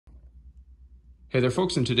Hey there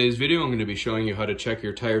folks, in today's video I'm going to be showing you how to check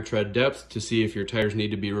your tire tread depth to see if your tires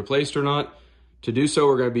need to be replaced or not. To do so,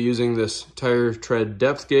 we're going to be using this tire tread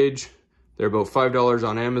depth gauge. They're about $5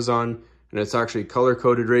 on Amazon, and it's actually color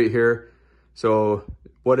coded right here. So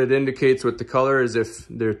what it indicates with the color is if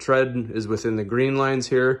their tread is within the green lines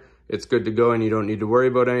here, it's good to go and you don't need to worry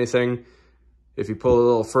about anything. If you pull a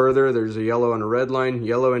little further, there's a yellow and a red line.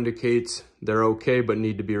 Yellow indicates they're okay but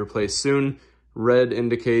need to be replaced soon. Red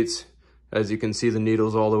indicates, as you can see, the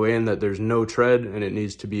needle's all the way in, that there's no tread and it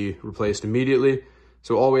needs to be replaced immediately.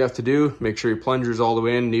 So all we have to do, make sure your plunger's all the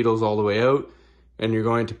way in, needle's all the way out, and you're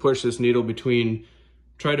going to push this needle between,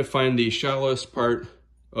 try to find the shallowest part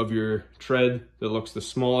of your tread that looks the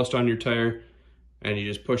smallest on your tire, and you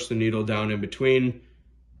just push the needle down in between,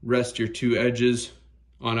 rest your two edges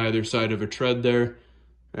on either side of a tread there.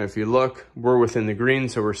 And if you look, we're within the green,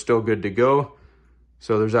 so we're still good to go.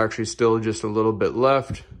 So there's actually still just a little bit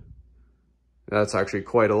left. That's actually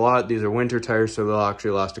quite a lot. These are winter tires, so they'll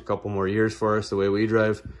actually last a couple more years for us the way we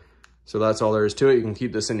drive. So that's all there is to it. You can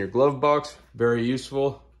keep this in your glove box. Very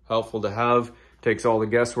useful, helpful to have. Takes all the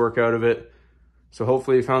guesswork out of it. So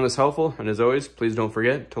hopefully you found this helpful. And as always, please don't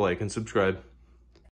forget to like and subscribe.